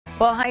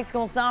Well, high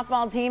school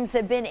softball teams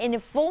have been in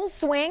full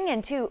swing,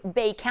 and two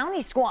Bay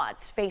County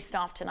squads faced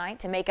off tonight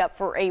to make up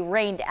for a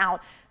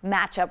rained-out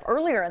matchup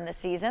earlier in the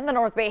season. The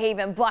North Bay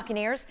Haven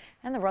Buccaneers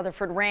and the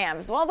Rutherford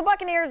Rams. Well, the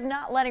Buccaneers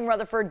not letting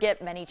Rutherford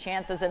get many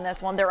chances in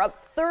this one. They're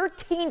up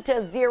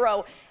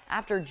 13-0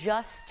 after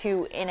just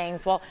 2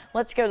 innings. Well,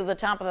 let's go to the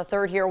top of the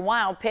third here.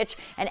 Wild pitch,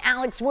 and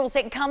Alex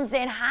Wilson comes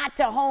in hot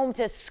to home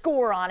to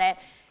score on it.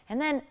 And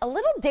then a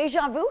little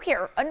deja vu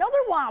here. Another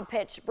wild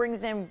pitch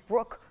brings in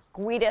Brooke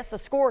Guidas, a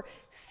score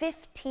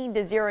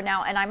 15-0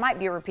 now, and I might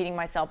be repeating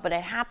myself, but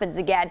it happens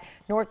again.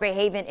 North Bay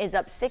Haven is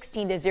up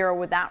 16-0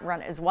 with that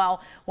run as well.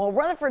 Well,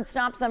 Rutherford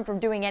stops them from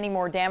doing any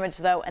more damage,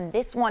 though, and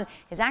this one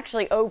is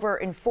actually over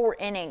in 4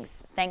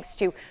 innings, thanks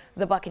to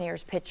the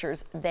Buccaneers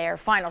pitchers there.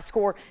 Final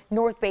score,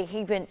 North Bay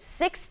Haven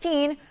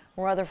 16,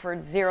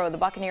 Rutherford 0. The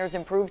Buccaneers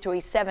improved to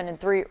a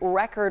 7-3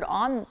 record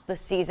on the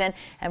season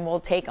and will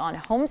take on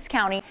Holmes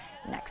County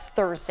next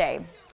Thursday.